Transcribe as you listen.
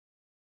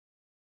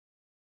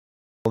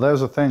Well,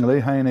 there's a thing. Lee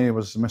Haney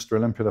was Mr.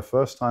 Olympia the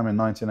first time in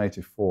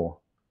 1984.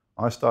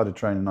 I started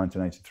training in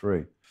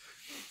 1983.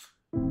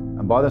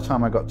 And by the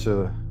time I got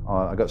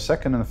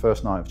second in the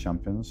first night of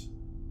champions,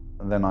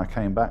 and then I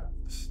came back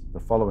the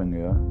following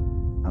year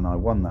and I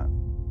won that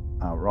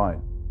outright,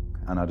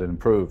 and I'd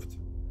improved.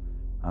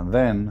 And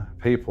then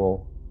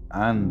people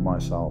and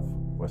myself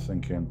were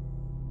thinking,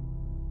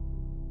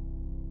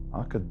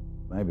 I could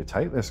maybe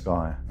take this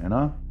guy, you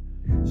know?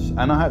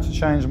 And I had to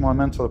change my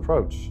mental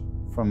approach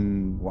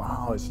from,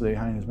 wow, it's Lee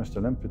Haney's Mr.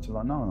 Olympia, to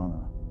like,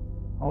 no,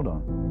 hold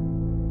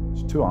on.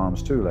 It's 2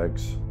 arms, 2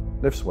 legs,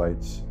 lifts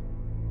weights,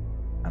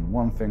 and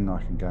one thing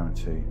I can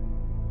guarantee,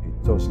 he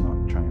does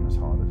not train as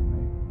hard as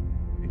me.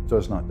 He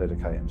does not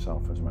dedicate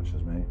himself as much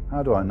as me.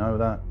 How do I know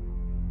that?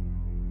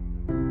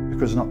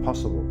 Because it's not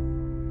possible.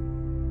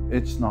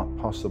 It's not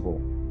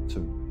possible to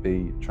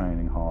be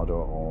training harder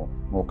or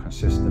more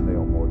consistently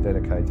or more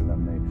dedicated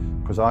than me,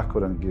 because I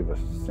couldn't give a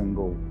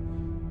single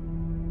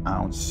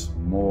ounce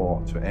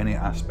more to any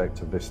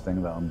aspect of this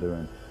thing that I'm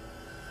doing.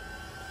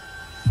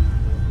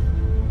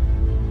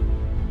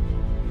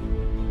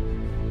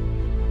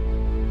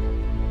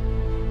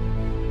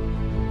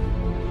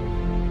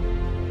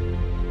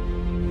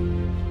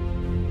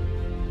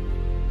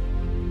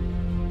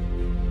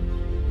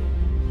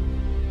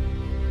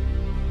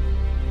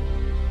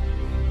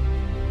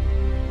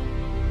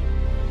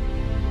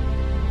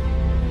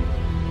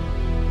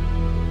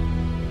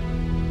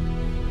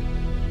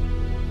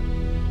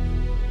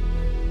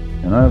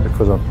 You know,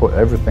 because I've put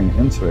everything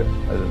into it.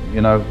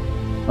 You know,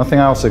 nothing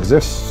else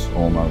exists,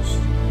 almost.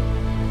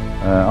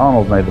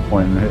 Arnold made the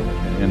point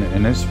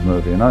in his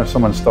movie, you know, if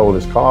someone stole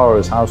his car or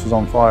his house was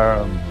on fire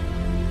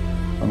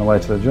on the way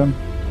to the gym,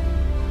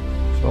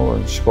 so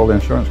just call the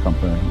insurance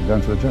company and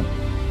go to the gym.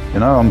 You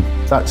know,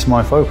 that's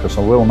my focus.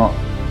 I will not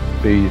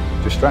be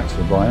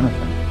distracted by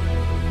anything.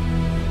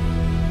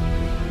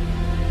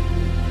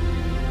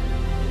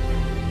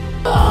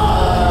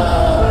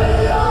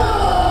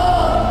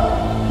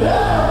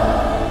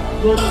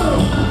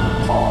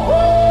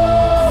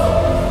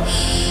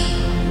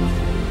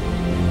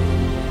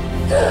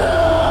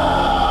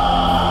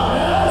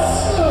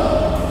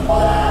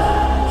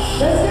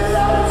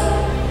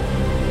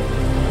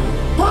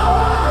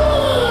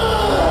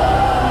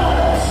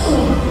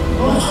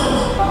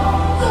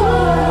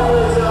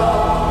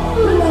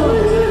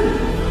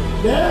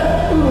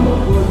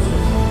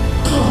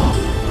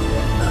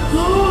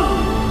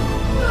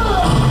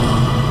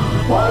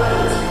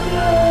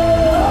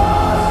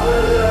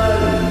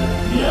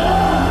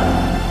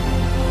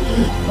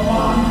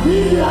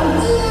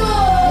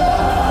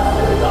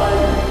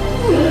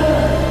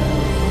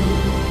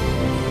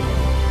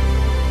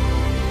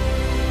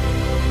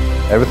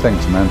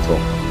 Everything's mental.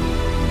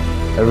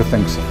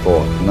 Everything's a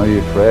thought. You know,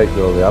 you create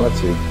your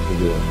reality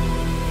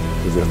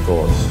with your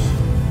thoughts.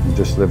 You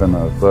just live in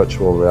a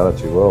virtual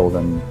reality world,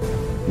 and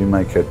you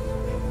make it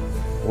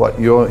what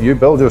you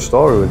build your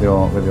story with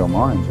your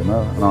mind. You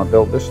know, and I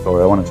built this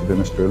story. I wanted to be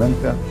Mr.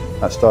 Olympia.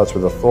 That starts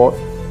with a thought.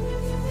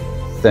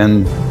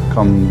 Then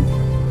come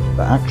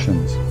the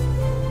actions,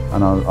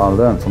 and I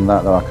learned from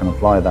that I can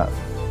apply that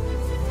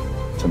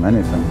to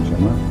many things. You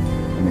know,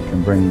 and you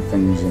can bring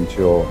things into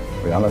your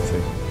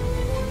reality.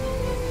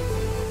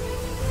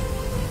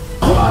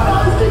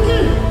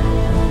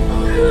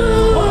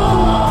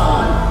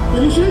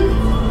 Finish it?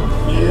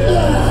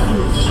 Yeah!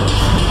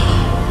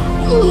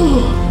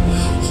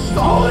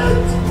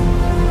 Solid!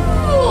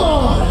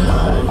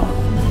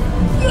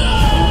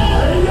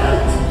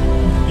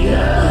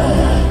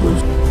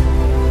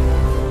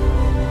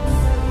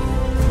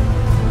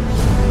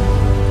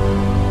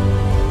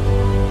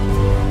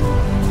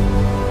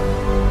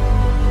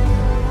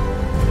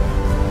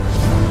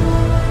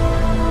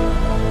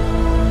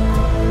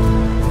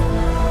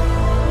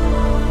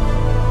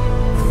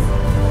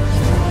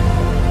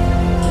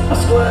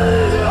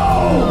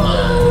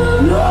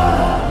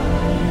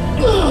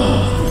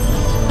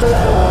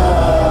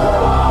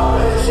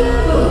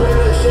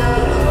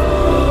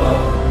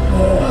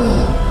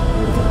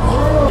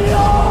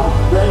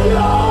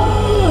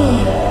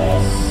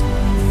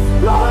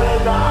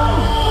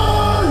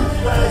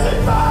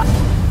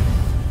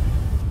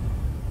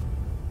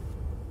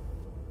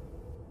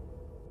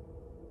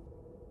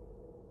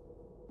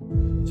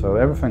 So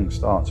everything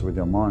starts with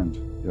your mind,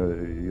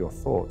 your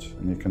thoughts,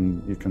 and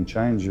you can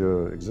change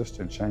your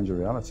existence, change your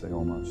reality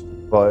almost.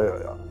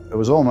 But it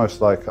was almost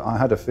like I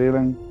had a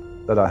feeling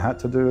that I had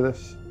to do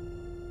this.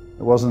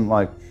 It wasn't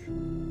like,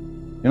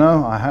 you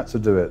know, I had to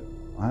do it.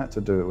 I had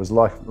to do it. It was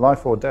like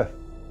life or death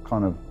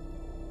kind of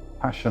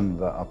passion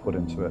that I put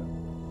into it.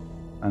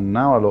 And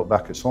now I look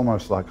back, it's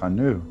almost like I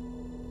knew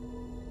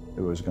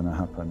it was going to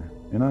happen.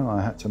 You know,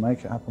 I had to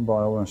make it happen, but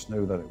I almost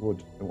knew that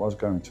it was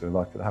going to,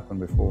 like it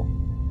happened before.